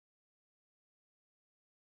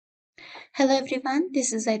Hello everyone,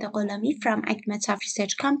 this is Zaida Gholami from Agmataf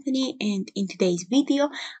Research Company, and in today's video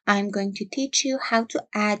I'm going to teach you how to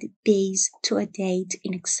add days to a date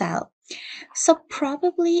in Excel. So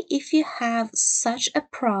probably if you have such a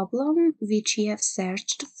problem which you have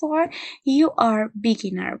searched for, you are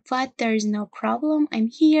beginner, but there is no problem. I'm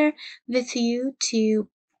here with you to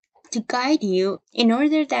guide you in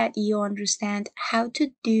order that you understand how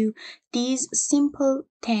to do these simple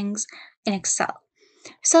things in Excel.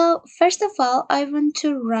 So first of all, I want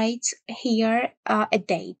to write here a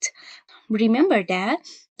date. Remember that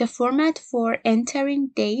the format for entering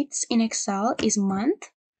dates in Excel is month,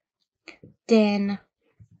 then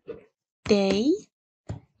day,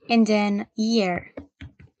 and then year.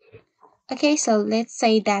 Okay, so let's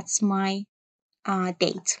say that's my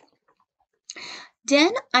date.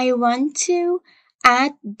 Then I want to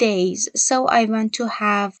add days. So I want to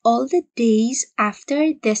have all the days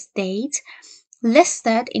after this date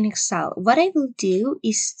listed in Excel. What I will do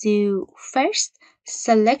is to first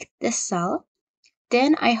select the cell,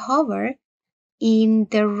 then I hover in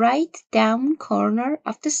the right down corner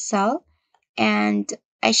of the cell, and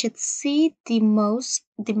I should see the mouse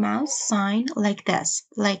sign like this,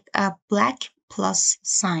 like a black plus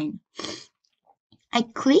sign. I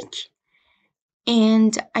click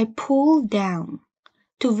and I pull down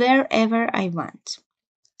to wherever I want.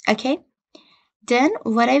 Okay, then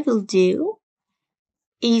what I will do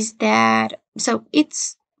is that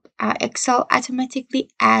it's Excel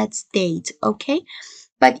automatically adds date, okay?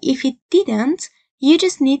 But if it didn't, you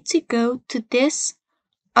just need to go to this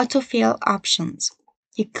autofill options.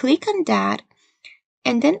 You click on that,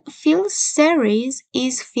 and then fill series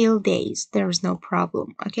is fill days. There is no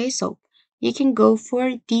problem, okay? So you can go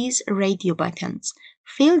for these radio buttons,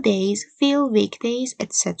 fill days, fill weekdays,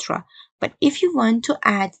 etc. But if you want to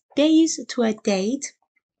add days to a date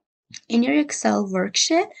in your Excel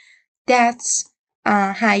worksheet, that's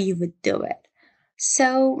how you would do it.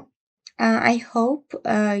 So I hope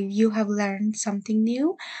you have learned something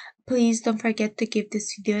new. Please don't forget to give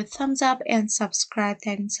this video a thumbs up and subscribe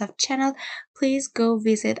to Agmatsoft channel. Please go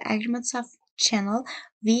visit Agmatsoft channel.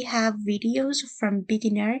 We have videos from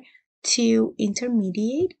beginner to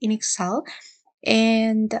intermediate in Excel,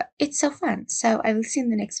 and it's so fun. So I will see you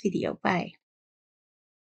in the next video. Bye.